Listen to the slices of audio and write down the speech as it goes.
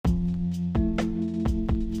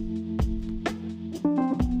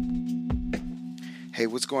Hey,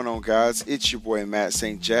 what's going on, guys? It's your boy Matt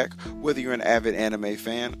St. Jack. Whether you're an avid anime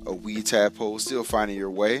fan, a wee tadpole still finding your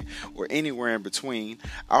way, or anywhere in between,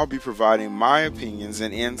 I'll be providing my opinions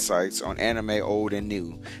and insights on anime old and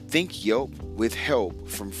new. Think Yelp with help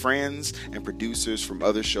from friends and producers from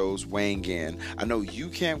other shows weighing in. I know you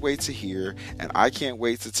can't wait to hear, and I can't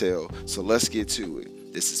wait to tell, so let's get to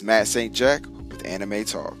it. This is Matt St. Jack with Anime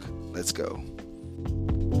Talk. Let's go.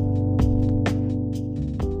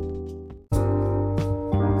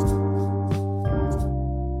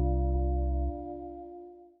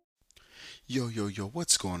 Yo,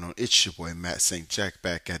 what's going on? It's your boy Matt St. Jack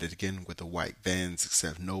back at it again with the white vans,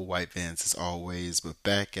 except no white vans as always, but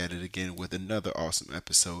back at it again with another awesome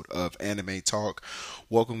episode of Anime Talk.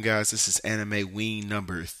 Welcome, guys. This is Anime Ween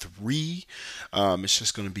number 3. It's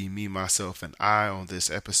just going to be me, myself, and I on this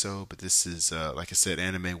episode, but this is, like I said,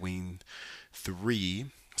 Anime Ween 3.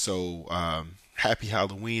 So, happy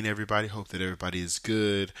Halloween, everybody. Hope that everybody is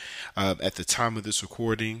good. At the time of this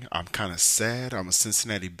recording, I'm kind of sad. I'm a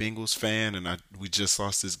Cincinnati Bengals fan, and we just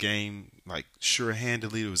lost this game, like,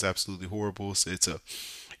 sure-handedly. It was absolutely horrible. So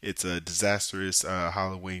it's a disastrous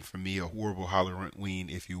Halloween for me, a horrible Halloween,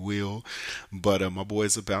 if you will. But my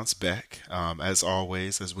boys will bounce back, as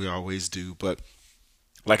always, as we always do. But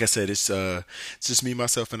like I said, it's just me,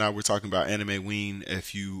 myself, and I. We're talking about Anime Ween.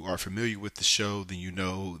 If you are familiar with the show, then you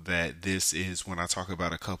know that this is when I talk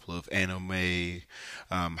about a couple of anime,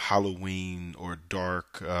 Halloween or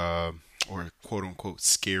dark, or quote unquote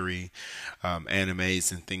scary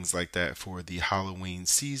animes and things like that for the Halloween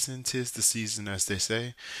season. 'Tis the season, as they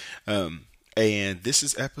say. And this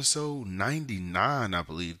is episode 99, I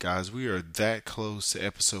believe, guys. We are that close to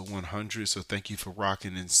episode 100. So thank you for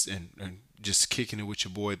rocking and just kicking it with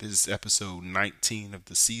your boy. This is episode 19 of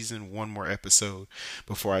the season. One more episode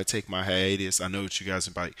before I take my hiatus. I know that you guys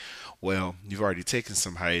are like, well, you've already taken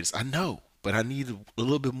some hiatus. I know, but I need a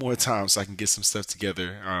little bit more time so I can get some stuff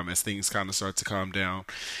together as things kind of start to calm down.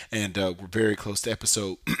 And we're very close to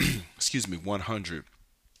episode, excuse me, 100.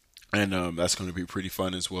 And that's going to be pretty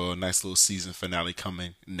fun as well. A nice little season finale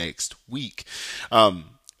coming next week. I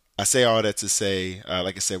say all that to say,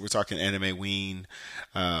 like I said, we're talking Anime Ween.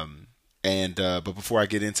 But before I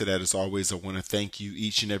get into that, as always, I want to thank you,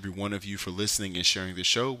 each and every one of you, for listening and sharing the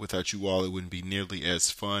show. Without you all, it wouldn't be nearly as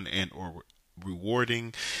fun and or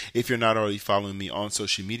rewarding. If you're not already following me on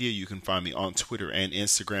social media, you can find me on Twitter and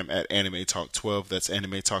Instagram at Anime Talk 12. That's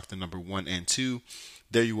Anime Talk the number 1 and 2.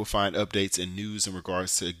 There you will find updates and news in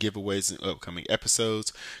regards to giveaways and upcoming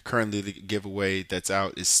episodes. Currently, the giveaway that's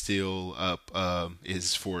out is still up,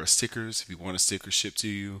 is for stickers. If you want a sticker shipped to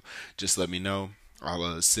you, just let me know.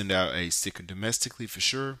 I'll send out a sticker domestically for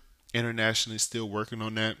sure. Internationally, still working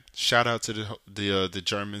on that. Shout out to the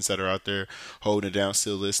Germans that are out there holding it down,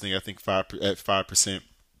 still listening. I think at 5%.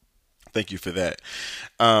 Thank you for that.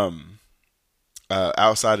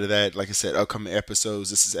 Outside of that, like I said, upcoming episodes.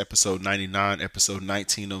 This is episode 99, episode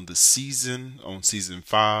 19 on season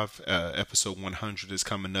 5. Episode 100 is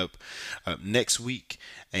coming up next week,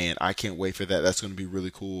 and I can't wait for that. That's going to be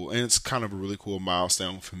really cool, and it's kind of a really cool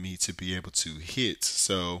milestone for me to be able to hit.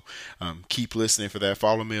 So keep listening for that.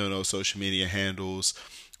 Follow me on those social media handles,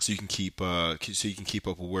 so you can keep up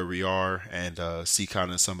with where we are and see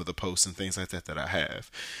kind of some of the posts and things like that I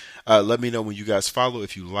have. Let me know when you guys follow,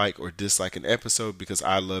 if you like or dislike an episode, because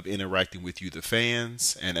I love interacting with you, the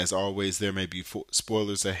fans. And as always, there may be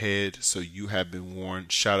spoilers ahead, so you have been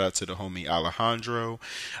warned. Shout out to the homie Alejandro.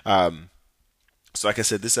 So like I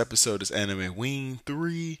said, this episode is Anime Ween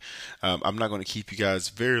 3. I'm not going to keep you guys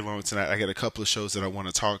very long tonight. I got a couple of shows that I want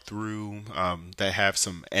to talk through that have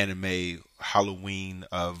some anime Halloween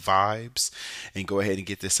vibes, and go ahead and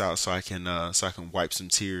get this out so I can wipe some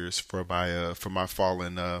tears for my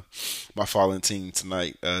fallen team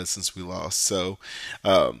tonight since we lost. So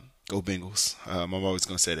go Bengals. I'm always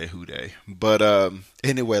going to say that Who Dey. But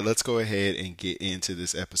anyway, let's go ahead and get into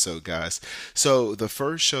this episode, guys. So the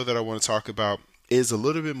first show that I want to talk about is a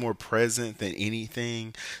little bit more present than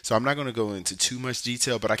anything. So I'm not going to go into too much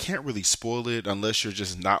detail, but I can't really spoil it unless you're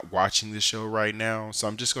just not watching the show right now. So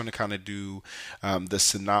I'm just going to kind of do the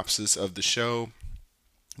synopsis of the show,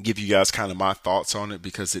 give you guys kind of my thoughts on it,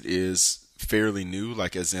 because it is fairly new,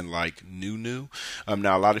 like as in like new.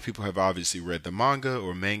 Now a lot of people have obviously read the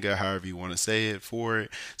manga, however you want to say it, for it.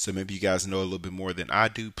 So maybe you guys know a little bit more than I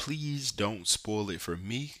do. Please don't spoil it for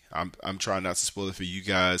me. I'm trying not to spoil it for you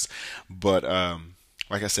guys, but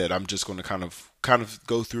like I said, I'm just going to kind of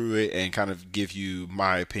go through it and kind of give you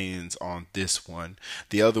my opinions on this one.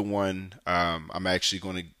 The other one, I'm actually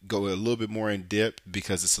going to go a little bit more in depth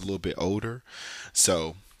because it's a little bit older.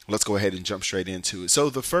 So let's go ahead and jump straight into it. So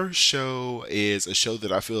the first show is a show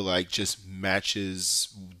that I feel like just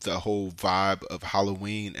matches the whole vibe of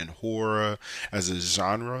Halloween and horror as a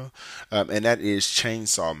genre, and that is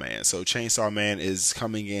Chainsaw Man. So Chainsaw Man is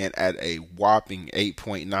coming in at a whopping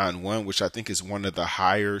 8.91, which I think is one of the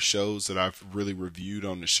higher shows that I've really reviewed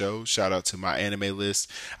on the show. Shout out to my anime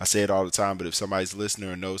list. I say it all the time, but if somebody's listening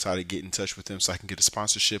or knows how to get in touch with them so I can get a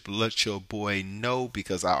sponsorship, let your boy know,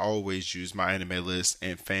 because I always use my anime list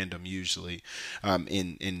and fandom usually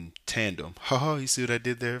in tandem. Haha, you see what I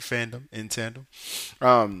did there? Fandom in tandem.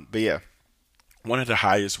 But yeah, one of the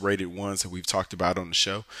highest rated ones that we've talked about on the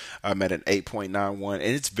show, at an 8.91, and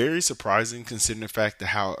it's very surprising considering the fact that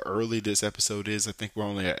how early this episode is. I think we're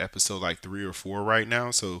only at episode like 3 or 4 right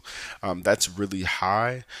now, so that's really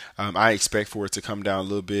high. I expect for it to come down a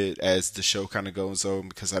little bit as the show kind of goes on,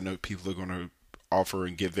 because I know people are going to offer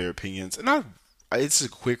and give their opinions, and it's a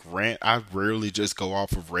quick rant. I rarely just go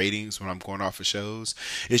off of ratings when I'm going off of shows.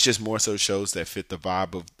 It's just more so shows that fit the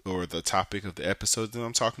vibe of or the topic of the episode that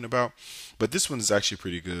I'm talking about. But this one is actually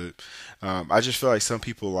pretty good. I just feel like some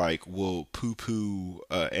people like will poo-poo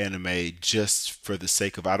anime just for the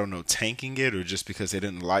sake of, I don't know, tanking it, or just because they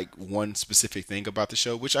didn't like one specific thing about the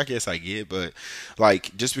show, which I guess I get. But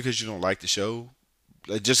like, just because you don't like the show,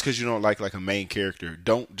 just because you don't like a main character,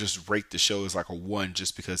 don't just rate the show as like a 1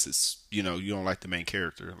 just because it's, you don't like the main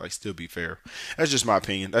character. Like, still be fair. That's just my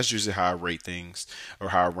opinion. That's usually how I rate things, or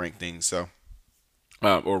how I rank things. So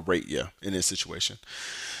or rate, yeah, in this situation.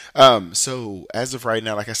 So as of right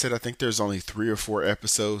now, like I said, I think there's only 3 or 4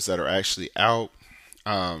 episodes that are actually out.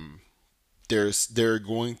 There are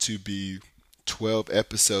going to be 12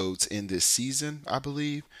 episodes in this season, I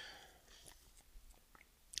believe.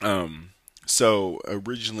 So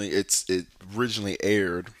originally, it originally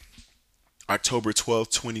aired October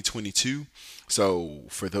 12th, 2022. So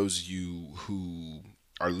for those of you who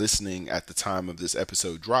are listening at the time of this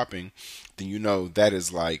episode dropping, then you know that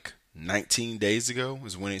is like 19 days ago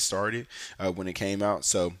is when it started, when it came out.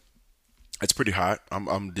 So it's pretty hot.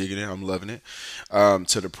 I'm digging it. I'm loving it.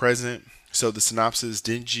 To the present. So the synopsis: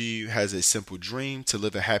 Denji has a simple dream to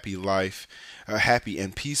live a happy life, a happy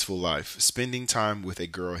and peaceful life, spending time with a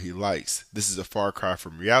girl he likes. This is a far cry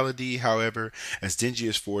from reality, however, as Denji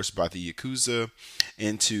is forced by the Yakuza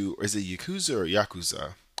into, is it Yakuza or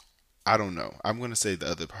Yakuza? I don't know. I'm going to say the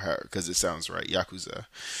other part because it sounds right. Yakuza.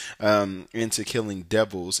 Into killing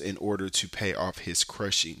devils in order to pay off his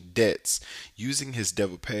crushing debts. Using his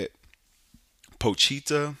devil pet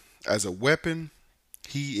Pochita as a weapon,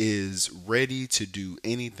 he is ready to do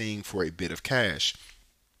anything for a bit of cash.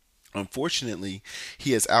 Unfortunately,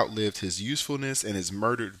 he has outlived his usefulness and is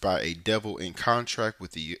murdered by a devil in contract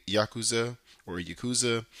with the Yakuza or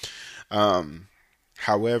Yakuza.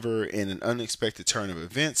 However, in an unexpected turn of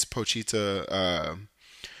events, Pochita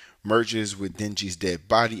merges with Denji's dead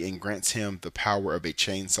body and grants him the power of a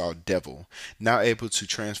chainsaw devil. Now able to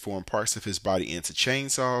transform parts of his body into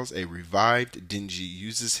chainsaws, a revived Denji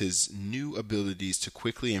uses his new abilities to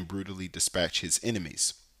quickly and brutally dispatch his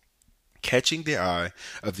enemies. Catching the eye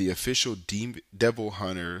of the official devil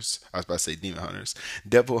hunters, I was about to say demon hunters,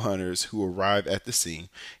 devil hunters who arrive at the scene,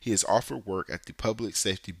 he is offered work at the Public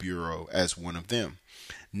Safety Bureau as one of them.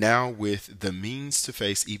 Now, with the means to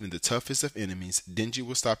face even the toughest of enemies, Denji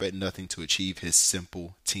will stop at nothing to achieve his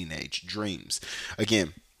simple teenage dreams.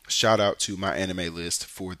 Again, shout out to my anime list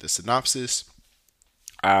for the synopsis.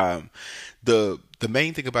 The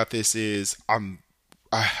main thing about this is I'm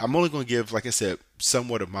only going to give, like I said,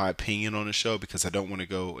 somewhat of my opinion on the show because I don't want to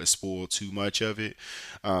go and spoil too much of it.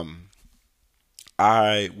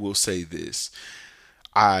 I will say this.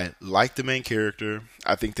 I like the main character.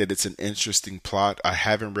 I think that it's an interesting plot. I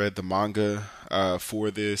haven't read the manga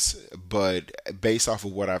for this, but based off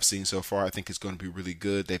of what I've seen so far, I think it's going to be really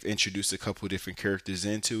good. They've introduced a couple of different characters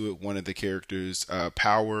into it. One of the characters,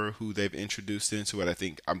 Power, who they've introduced into it. I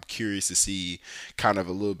think I'm curious to see kind of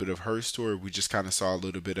a little bit of her story. We just kind of saw a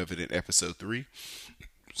little bit of it in episode 3.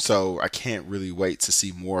 So I can't really wait to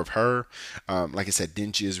see more of her. Like I said,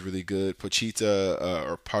 Denji is really good. Pochita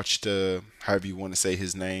or Pochita, however you want to say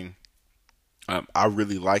his name, I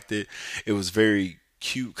really liked it. It was very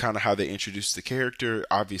cute, kind of how they introduced the character.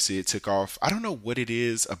 Obviously, it took off. I don't know what it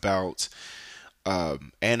is about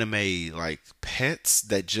anime like pets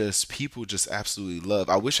that just people just absolutely love.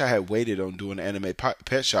 I wish I had waited on doing anime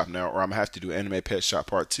pet shop now, or I'm gonna have to do anime pet shop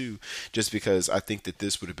part 2, just because I think that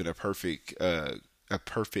this would have been a perfect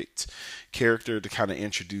character to kind of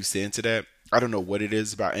introduce into that. I don't know what it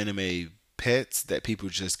is about anime pets that people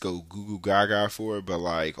just go goo goo gaga for, but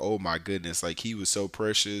like, oh my goodness, like he was so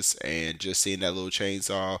precious, and just seeing that little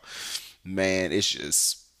chainsaw, man, it's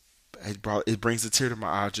just it brings a tear to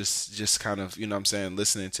my eye just kind of, you know what I'm saying,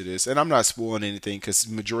 listening to this. And I'm not spoiling anything because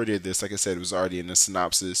majority of this, like I said, it was already in the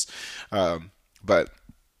synopsis. But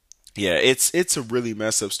yeah, it's a really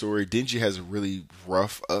messed up story. Denji has a really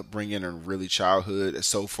rough upbringing and really childhood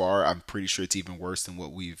so far. I'm pretty sure it's even worse than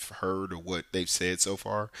what we've heard or what they've said so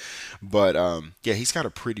far. But yeah, he's got a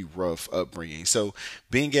pretty rough upbringing. So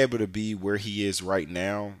being able to be where he is right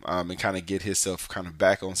now, and kind of get himself kind of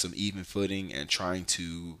back on some even footing and trying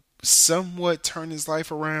to somewhat turn his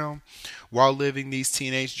life around while living these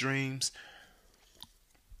teenage dreams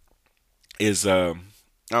is I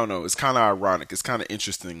don't know, it's kind of ironic. It's kind of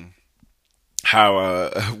interesting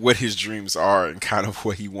how what his dreams are and kind of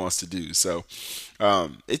what he wants to do. So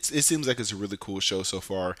it seems like it's a really cool show so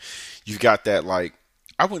far. You've got that, like,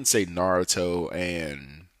 I wouldn't say Naruto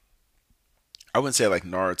and I wouldn't say like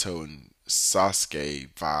Naruto and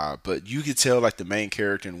Sasuke vibe, but you could tell like the main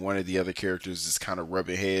character and one of the other characters is kind of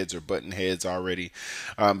rubbing heads or butting heads already.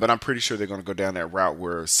 But I'm pretty sure they're going to go down that route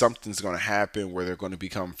where something's going to happen where they're going to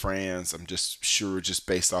become friends. I'm just sure, just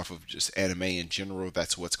based off of just anime in general,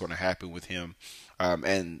 that's what's going to happen with him.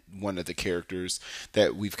 And one of the characters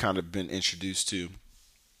that we've kind of been introduced to.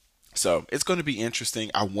 So it's going to be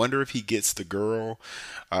interesting. I wonder if he gets the girl.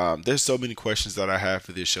 There's so many questions that I have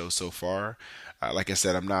for this show so far. Like I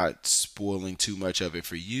said, I'm not spoiling too much of it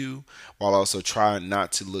for you, while also trying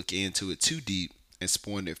not to look into it too deep and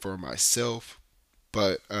spoiling it for myself.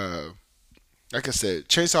 But like I said,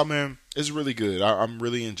 Chainsaw Man is really good. I'm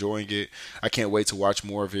really enjoying it. I can't wait to watch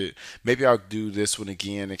more of it. Maybe I'll do this one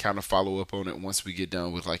again and kind of follow up on it once we get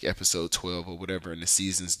done with like episode 12 or whatever and the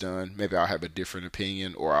season's done. Maybe I'll have a different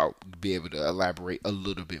opinion or I'll be able to elaborate a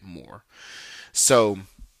little bit more. So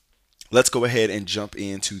let's go ahead and jump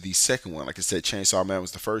into the second one. Like I said, Chainsaw Man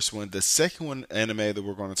was the first one. The second one anime that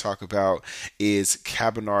we're going to talk about is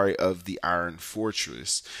Kabanari of the Iron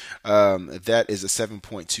Fortress. That is a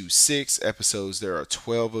 7.26 episodes. There are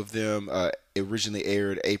 12 of them. Originally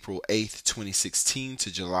aired April 8th, 2016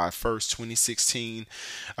 to July 1st, 2016.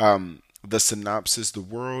 The synopsis: the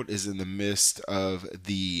world is in the midst of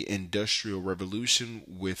the Industrial Revolution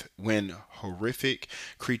when horrific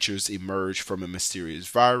creatures emerge from a mysterious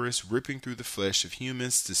virus, ripping through the flesh of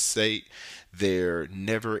humans to sate their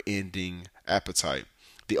never ending appetite.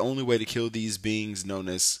 The only way to kill these beings, known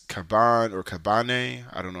as Kaban or Kabane,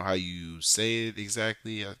 I don't know how you say it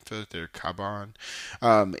exactly, I feel like they're Kaban,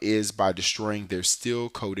 is by destroying their steel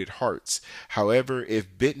coated hearts. However,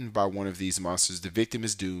 if bitten by one of these monsters, the victim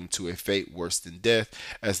is doomed to a fate worse than death,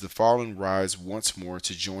 as the fallen rise once more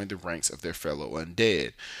to join the ranks of their fellow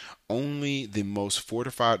undead. Only the most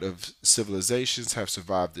fortified of civilizations have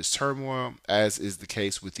survived this turmoil, as is the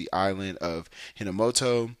case with the island of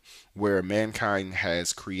Hinamoto, where mankind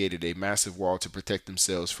has created a massive wall to protect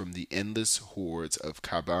themselves from the endless hordes of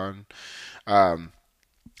Kaban.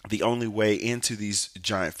 The only way into these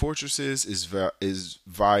giant fortresses is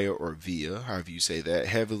via or via, however you say that,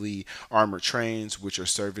 heavily armored trains, which are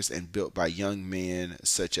serviced and built by young men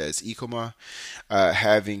such as Ikoma,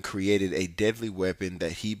 having created a deadly weapon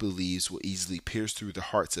that he believes will easily pierce through the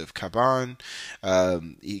hearts of Kaban.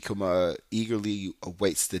 Ikoma eagerly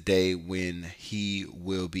awaits the day when he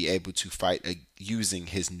will be able to fight using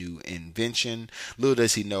his new invention. Little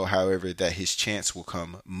does he know, however, that his chance will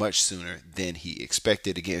come much sooner than he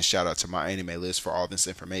expected. Again, shout out to my anime list for all this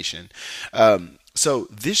information. So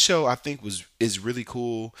this show I think is really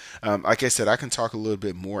cool. Like I said, I can talk a little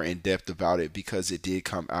bit more in depth about it because it did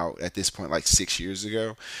come out at this point like 6 years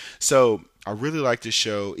ago. So I really like this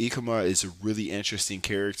show. Ikuma is a really interesting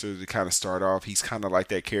character to kind of start off. He's kind of like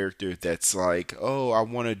that character that's like, oh, I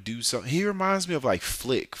want to do something. He reminds me of like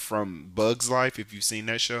Flick from Bug's Life, if you've seen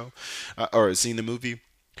that show or seen the movie.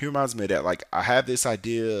 He reminds me of that. Like, I have this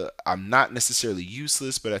idea. I'm not necessarily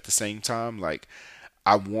useless, but at the same time, like,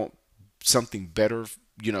 I want something better,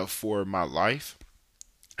 for my life.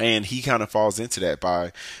 And he kind of falls into that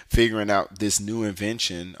by figuring out this new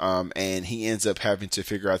invention. And he ends up having to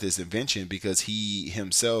figure out this invention because he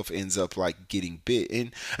himself ends up like getting bit.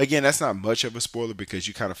 And again, that's not much of a spoiler because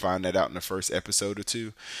you kind of find that out in the first episode or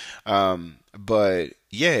two. But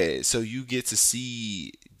yeah, so you get to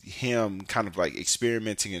see him kind of like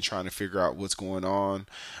experimenting and trying to figure out what's going on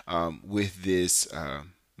with this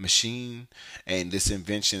machine and this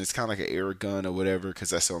invention. It's kind of like an air gun or whatever, because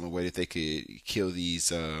that's the only way that they could kill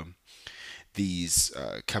these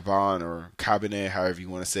Kaban or Kabane, however you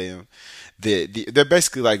want to say them. They're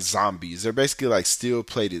basically like zombies. They're basically like steel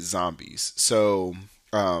plated zombies. So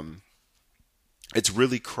it's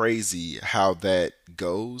really crazy how that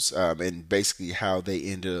goes, and basically how they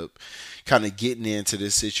end up kind of getting into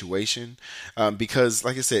this situation, because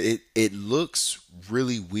like I said, it looks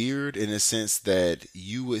really weird in a sense that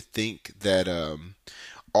you would think that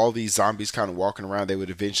all these zombies kind of walking around, they would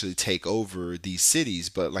eventually take over these cities.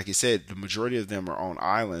 But like I said, the majority of them are on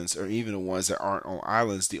islands, or even the ones that aren't on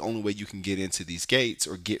islands. The only way you can get into these gates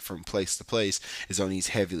or get from place to place is on these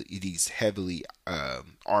heavily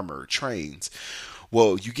armored trains.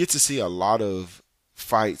 Well, you get to see a lot of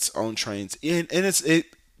fights on trains, and it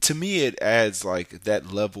to me it adds like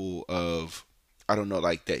that level of, I don't know,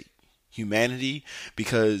 like that humanity,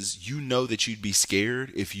 because you know that you'd be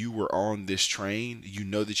scared if you were on this train. You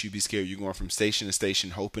know that you'd be scared. You're going from station to station,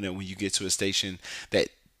 hoping that when you get to a station that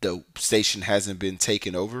the station hasn't been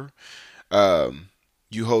taken over. Um,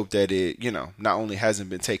 you hope that it, not only hasn't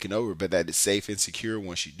been taken over, but that it's safe and secure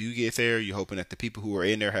once you do get there. You're hoping that the people who are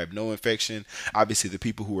in there have no infection. Obviously, the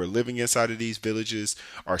people who are living inside of these villages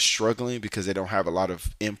are struggling because they don't have a lot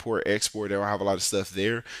of import, export. They don't have a lot of stuff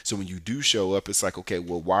there. So when you do show up, it's like, okay,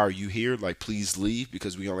 well, why are you here? Like, please leave,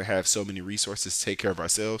 because we only have so many resources to take care of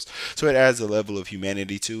ourselves. So it adds a level of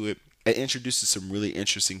humanity to it. It introduces some really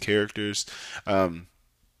interesting characters.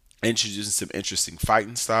 Introducing some interesting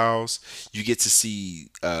fighting styles. You get to see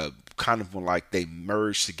kind of when like they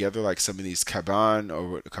merge together, like some of these cabane,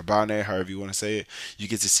 however you want to say it. You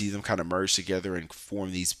get to see them kind of merge together and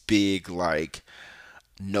form these big like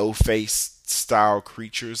no face style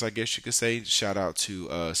creatures, I guess you could say. Shout out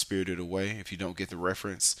to Spirited Away. If you don't get the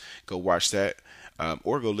reference, go watch that.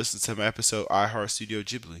 Or go listen to my episode iHeart Studio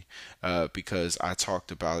Ghibli, because I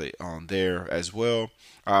talked about it on there as well.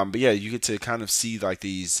 But yeah, you get to kind of see like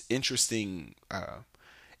these interesting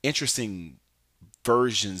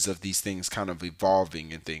versions of these things kind of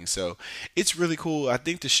evolving and things. So it's really cool. I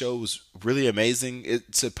think the show was really amazing.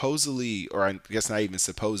 It supposedly, or I guess not even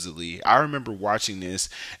supposedly, I remember watching this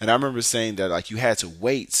and I remember saying that like you had to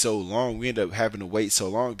wait so long. We ended up having to wait so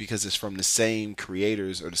long because it's from the same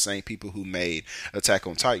creators or the same people who made Attack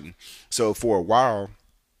on Titan. So for a while,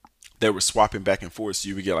 they were swapping back and forth. So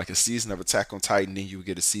you would get like a season of Attack on Titan, then you would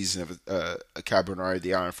get a season of a Cabanari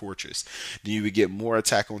the Iron Fortress. Then you would get more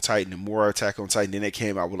Attack on Titan and more Attack on Titan. Then they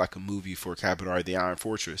came out with like a movie for Cabanari the Iron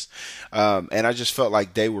Fortress. And I just felt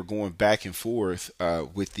like they were going back and forth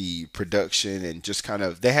with the production, and just kind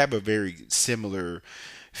of, they have a very similar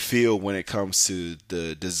feel when it comes to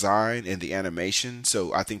the design and the animation.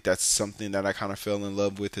 So I think that's something that I kind of fell in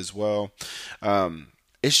love with as well.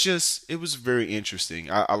 It's just, it was very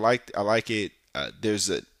interesting. I like it. There's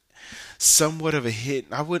a somewhat of a hit.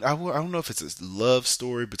 I don't know if it's a love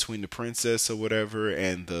story between the princess or whatever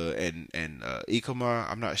and the and Ikoma.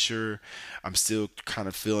 I'm not sure. I'm still kind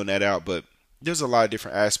of feeling that out, but there's a lot of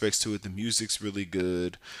different aspects to it. The music's really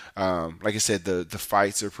good. Like I said, the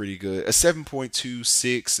fights are pretty good. A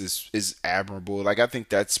 7.26 is admirable. Like I think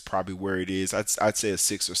that's probably where it is. I'd say a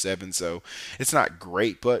 6 or 7. So it's not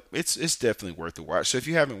great, but it's definitely worth the watch. So if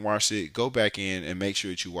you haven't watched it, go back in and make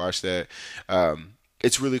sure that you watch that.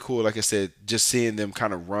 It's really cool. Like I said, just seeing them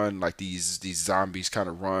kind of run, like these zombies kind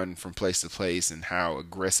of run from place to place, and how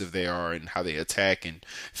aggressive they are, and how they attack and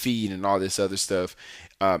feed and all this other stuff.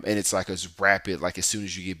 And it's like as rapid, like as soon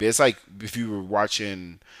as you get bit. It's like if you were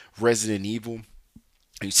watching Resident Evil,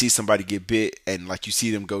 you see somebody get bit and like you see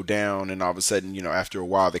them go down, and all of a sudden, after a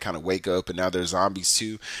while they kind of wake up and now they're zombies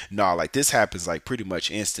too. No, like this happens like pretty much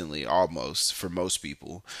instantly, almost, for most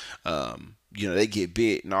people. They get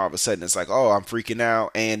bit and all of a sudden it's like, oh, I'm freaking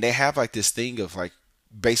out. And they have like this thing of like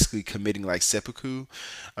basically committing like seppuku,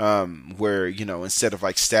 where instead of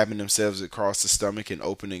like stabbing themselves across the stomach and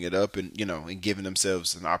opening it up, and and giving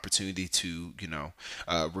themselves an opportunity to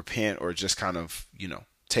repent, or just kind of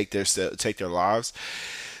take their lives,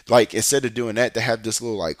 like instead of doing that, they have this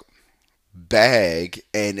little like bag,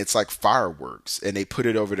 and it's like fireworks, and they put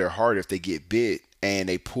it over their heart if they get bit, and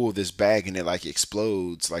they pull this bag and it like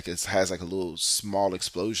explodes, like it has like a little small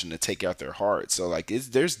explosion to take out their heart. So like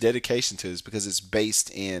there's dedication to this, because it's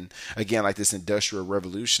based in, again, like this industrial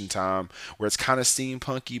revolution time, where it's kind of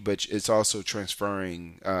steampunky, but it's also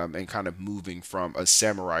transferring and kind of moving from a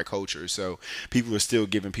samurai culture. So people are still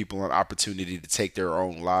giving people an opportunity to take their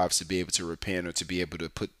own lives, to be able to repent, or to be able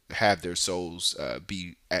to have their souls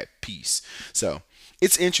be at peace. So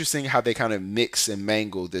it's interesting how they kind of mix and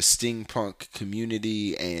mangle the steampunk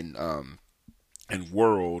community and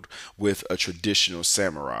world with a traditional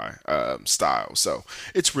samurai style. So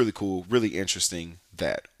it's really cool, really interesting.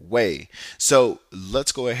 that way. So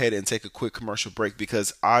let's go ahead and take a quick commercial break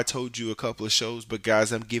because I told you a couple of shows, but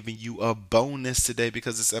guys, I'm giving you a bonus today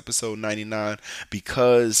because it's episode 99,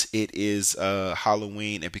 because it is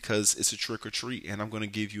Halloween and because it's a trick or treat, and I'm going to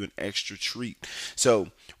give you an extra treat. So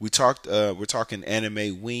we're talking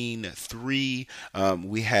Anime Ween 3.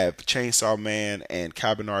 We have Chainsaw Man and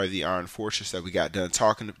Kabanari the Iron Fortress that we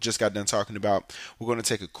just got done talking about. We're going to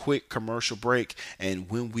take a quick commercial break, and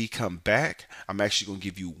when we come back, I'm actually going to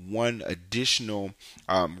give you one additional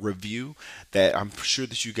review that I'm sure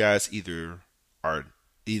that you guys could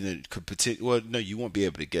potentially, well, no, you won't be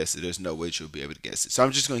able to guess it. There's no way you'll be able to guess it. So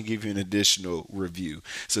I'm just going to give you an additional review.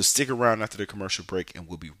 So stick around after the commercial break, and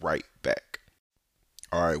we'll be right back.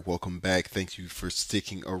 All right, welcome back. Thank you for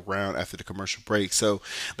sticking around after the commercial break. So,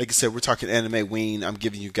 like I said, we're talking Anime Ween. I'm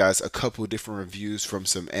giving you guys a couple of different reviews from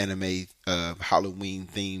some anime Halloween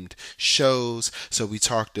themed shows. So we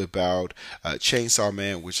talked about Chainsaw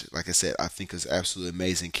Man, which, like I said, I think is absolutely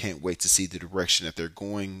amazing. Can't wait to see the direction that they're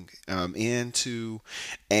going into.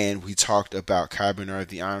 And we talked about Kabanari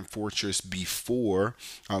the Iron Fortress before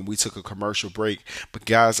we took a commercial break. But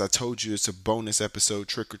guys, I told you it's a bonus episode,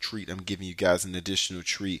 trick or treat. I'm giving you guys an additional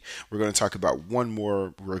treat. We're going to talk about one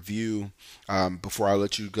more review before I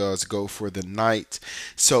let you guys go for the night.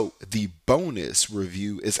 So the bonus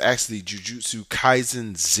review is actually Jujutsu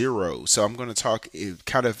Kaisen 0. So I'm going to talk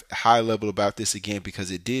kind of high level about this again because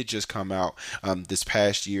it did just come out this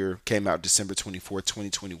past year. Came out December 24th,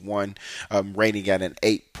 2021, rating at an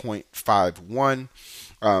 8.51.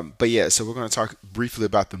 But yeah, so we're going to talk briefly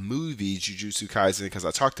about the movie Jujutsu Kaisen because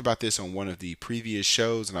I talked about this on one of the previous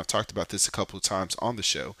shows and I've talked about this a couple of times on the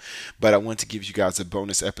show, but I want to give you guys a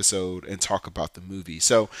bonus episode and talk about the movie.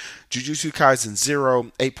 So Jujutsu Kaisen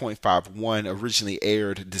 0, 8.51, originally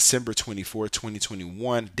aired December 24th,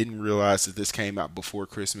 2021. Didn't realize that this came out before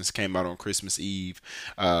Christmas, came out on Christmas Eve.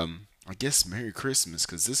 I guess Merry Christmas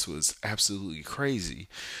because this was absolutely crazy.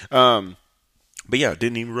 But yeah,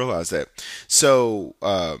 didn't even realize that. So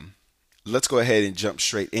let's go ahead and jump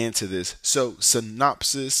straight into this. So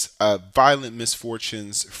synopsis: violent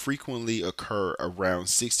misfortunes frequently occur around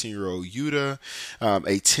 16-year-old Yuta,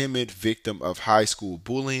 a timid victim of high school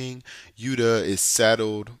bullying. Yuta is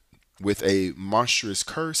saddled with a monstrous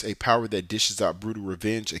curse, a power that dishes out brutal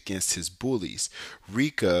revenge against his bullies.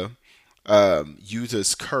 Rika,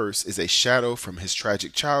 Yuta's curse, is a shadow from his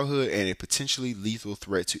tragic childhood and a potentially lethal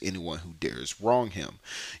threat to anyone who dares wrong him.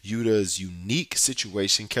 Yuta's unique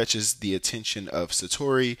situation catches the attention of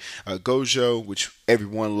Satori Gojo, which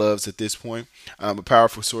everyone loves at this point, a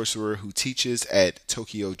powerful sorcerer who teaches at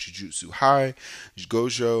Tokyo Jujutsu High.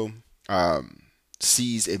 Gojo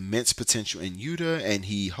sees immense potential in Yuta, and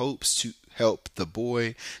he hopes to help the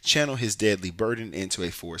boy channel his deadly burden into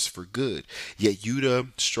a force for good. Yet Yuta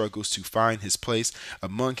struggles to find his place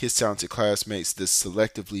among his talented classmates, the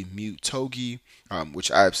selectively mute Togi,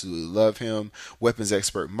 which I absolutely love him, weapons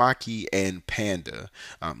expert Maki, and Panda.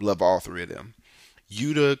 Love all three of them.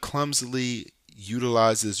 Yuta clumsily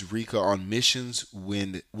utilizes Rika on missions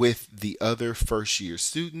with the other first-year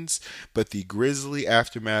students, but the grisly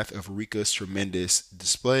aftermath of Rika's tremendous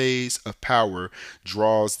displays of power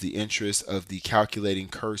draws the interest of the calculating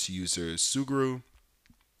curse user Suguru,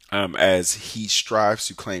 as he strives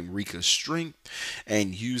to claim Rika's strength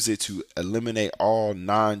and use it to eliminate all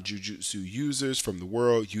non-jujutsu users from the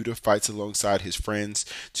world. Yuta fights alongside his friends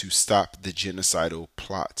to stop the genocidal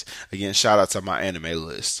plot. Again, shout out to my anime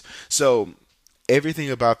list. So everything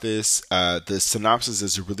about this, the synopsis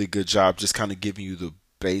is a really good job, just kind of giving you the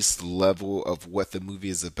base level of what the movie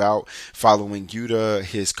is about. Following Yuta,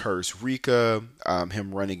 his curse Rika,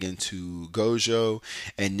 him running into Gojo,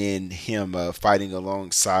 and then him fighting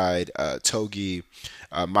alongside Togi,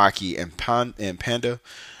 Maki, and Panda,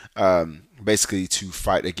 basically to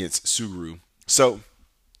fight against Suguru. So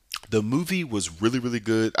the movie was really, really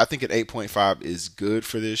good. I think an 8.5 is good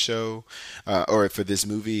for this show, or for this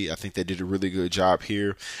movie. I think they did a really good job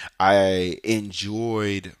here. I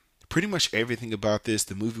enjoyed pretty much everything about this.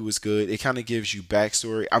 The movie was good. It kind of gives you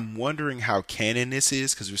backstory. I'm wondering how canon this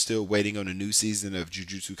is because we're still waiting on a new season of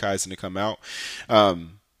Jujutsu Kaisen to come out.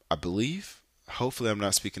 I believe. Hopefully, I'm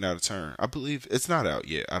not speaking out of turn. I believe it's not out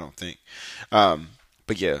yet. I don't think.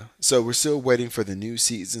 But yeah, so we're still waiting for the new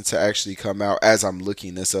season to actually come out as I'm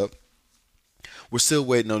looking this up. We're still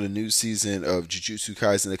waiting on the new season of Jujutsu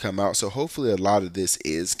Kaisen to come out. So hopefully a lot of this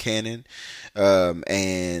is canon.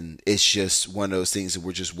 And it's just one of those things that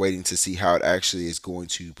we're just waiting to see how it actually is going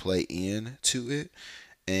to play into it.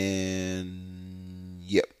 And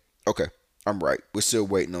yep. Okay. I'm right. We're still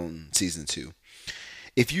waiting on season 2.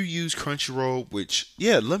 If you use Crunchyroll, which,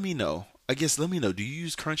 yeah, let me know. I guess let me know. Do you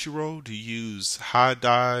use Crunchyroll? Do you use High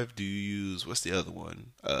Dive? Do you use what's the other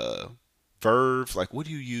one? Verve. Like, what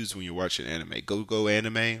do you use when you're watching anime? Go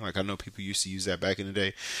Anime. Like, I know people used to use that back in the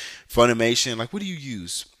day. Funimation. Like, what do you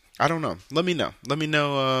use? I don't know. Let me know. Let me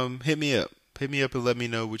know. Hit me up. Hit me up and let me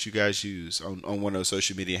know what you guys use on one of those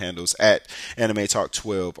social media handles at Anime Talk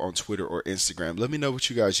 12 on Twitter or Instagram. Let me know what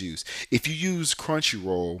you guys use. If you use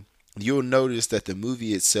Crunchyroll, you'll notice that the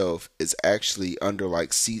movie itself is actually under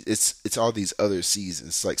like it's all these other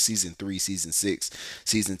seasons, like season 3, season 6,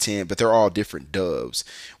 season 10, but they're all different dubs,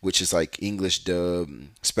 which is like English dub,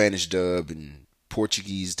 Spanish dub, and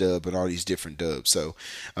Portuguese dub, and all these different dubs. So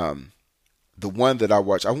the one that I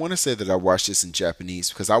watched, I want to say that I watched this in Japanese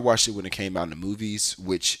because I watched it when it came out in the movies,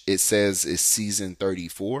 which it says is season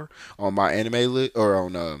 34 on my anime or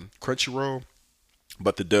on Crunchyroll.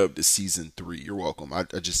 But the dub is season 3. You're welcome. I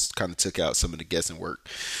just kind of took out some of the guessing work,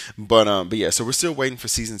 but yeah. So we're still waiting for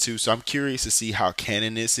season 2. So I'm curious to see how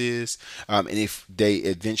canon this is, and if they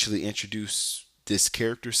eventually introduce this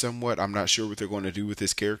character somewhat. I'm not sure what they're going to do with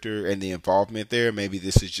this character and the involvement there. Maybe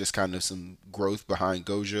this is just kind of some growth behind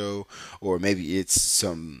Gojo, or maybe it's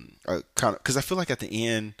some kind of, because I feel like at the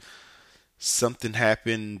end something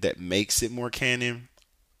happened that makes it more canon.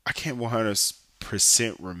 I can't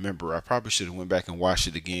 100% remember. I probably should have went back and watched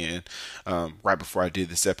it again right before I did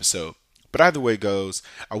this episode. But either way it goes,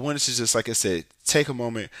 I wanted to just, like I said, take a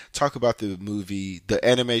moment, talk about the movie. The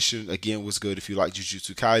animation, again, was good. If you like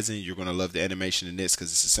Jujutsu Kaisen, you're going to love the animation in this because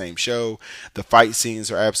it's the same show. The fight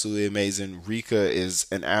scenes are absolutely amazing. Rika is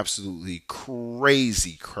an absolutely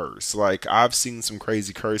crazy curse. Like, I've seen some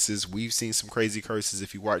crazy curses. We've seen some crazy curses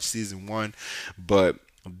if you watch season 1. But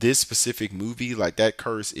this specific movie, like, that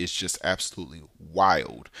curse is just absolutely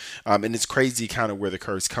wild, and it's crazy kind of where the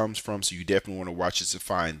curse comes from, so you definitely want to watch it to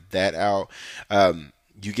find that out.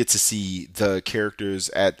 You get to see the characters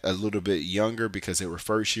at a little bit younger because they were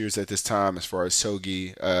first years at this time, as far as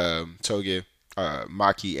Toge,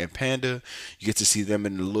 Maki, and Panda. You get to see them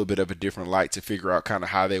in a little bit of a different light to figure out kind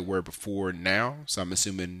of how they were before and now. So I'm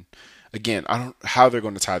assuming, again, I don't how they're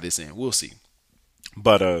going to tie this in. We'll see.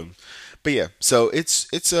 But yeah, so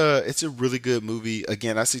it's a really good movie.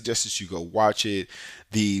 Again, I suggest that you go watch it.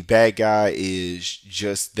 The bad guy is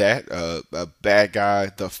just that, a bad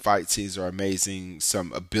guy. The fight scenes are amazing.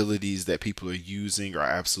 Some abilities that people are using are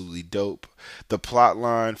absolutely dope. The plot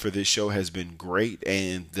line for this show has been great,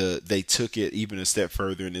 and they took it even a step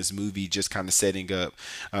further in this movie, just kind of setting up.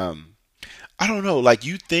 I don't know, like,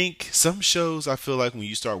 you think some shows, I feel like when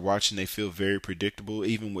you start watching, they feel very predictable,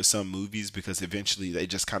 even with some movies, because eventually they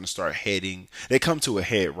just kind of start they come to a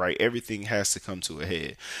head, right? Everything has to come to a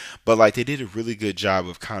head. But like, they did a really good job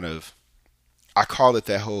of kind of, I call it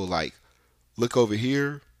that whole, like, look over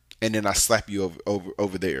here and then I slap you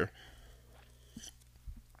over there.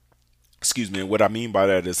 Excuse me. And what I mean by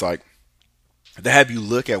that is, like, they have you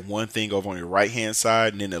look at one thing over on your right hand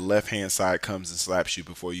side, and then the left hand side comes and slaps you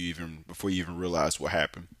before you even realize what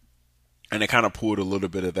happened. And they kind of pulled a little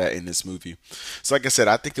bit of that in this movie. So like I said,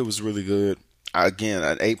 I think it was really good. Again,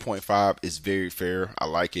 an 8.5 is very fair. I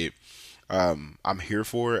like it. I'm here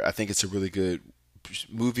for it. I think it's a really good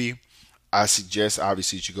movie. I suggest,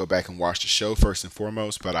 obviously, that you go back and watch the show first and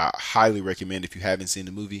foremost, but I highly recommend, if you haven't seen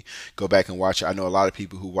the movie, go back and watch it. I know a lot of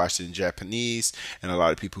people who watched it in Japanese and a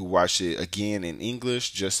lot of people who watched it again in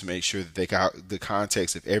English, just to make sure that they got the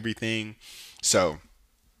context of everything. So,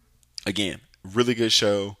 again, really good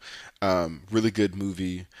show, really good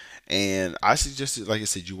movie. And I suggested, like I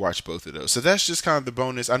said, you watch both of those. So that's just kind of the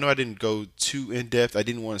bonus. I know I didn't go too in depth. I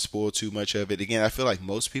didn't want to spoil too much of it. Again, I feel like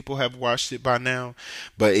most people have watched it by now.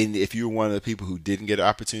 But if you're one of the people who didn't get an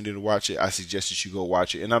opportunity to watch it, I suggest that you go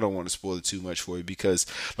watch it. And I don't want to spoil it too much for you because,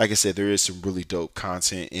 like I said, there is some really dope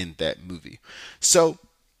content in that movie. So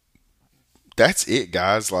that's it,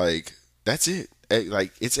 guys. Like, that's it.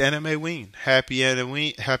 Like, it's Anime Ween. Happy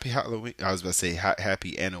Halloween. Happy Halloween. I was about to say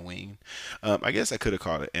happy Halloween. I guess I could have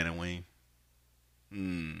called it Halloween.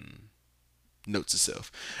 Note to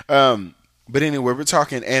self. But anyway, we're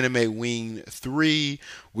talking Anime Ween 3.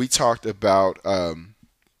 We talked about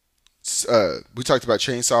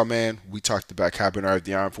Chainsaw Man. We talked about Cabinet of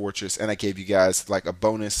the Iron Fortress, and I gave you guys like a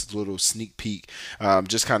bonus little sneak peek,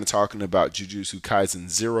 just kind of talking about Jujutsu Kaisen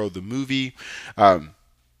 0, the movie.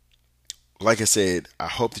 Like I said, I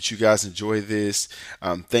hope that you guys enjoy this.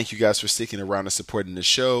 Thank you guys for sticking around and supporting the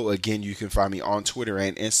show. Again, you can find me on Twitter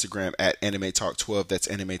and Instagram at Anime Talk 12. That's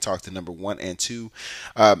Anime Talk the number 1 and 2.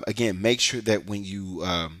 Again, make sure that when you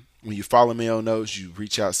When you follow me on those, you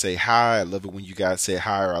reach out, say hi. I love it when you guys say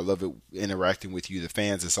hi, or I love it interacting with you, the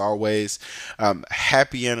fans, as always.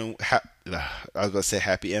 Happy and I was about to say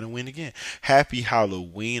happy Halloween again. Happy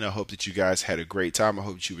Halloween. I hope that you guys had a great time. I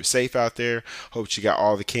hope that you were safe out there. Hope that you got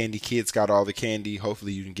all the candy. Kids got all the candy.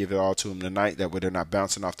 Hopefully you can give it all to them tonight. That way they're not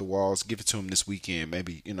bouncing off the walls. Give it to them this weekend.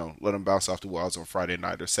 Maybe, let them bounce off the walls on Friday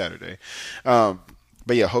night or Saturday.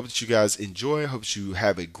 But yeah, hope that you guys enjoy. Hope that you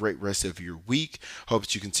have a great rest of your week. Hope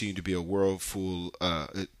that you continue to be a world full.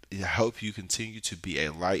 I hope you continue to be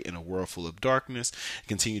a light in a world full of darkness.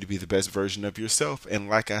 Continue to be the best version of yourself. And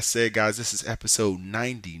like I said, guys, this is episode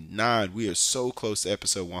 99. We are so close to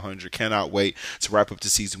episode 100. Cannot wait to wrap up the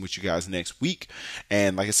season with you guys next week.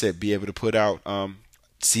 And like I said, be able to put out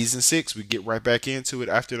season 6. We get right back into it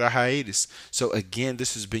after the hiatus. So again,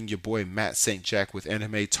 this has been your boy Matt St. Jack with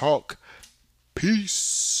Anime Talk.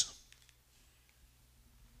 Peace.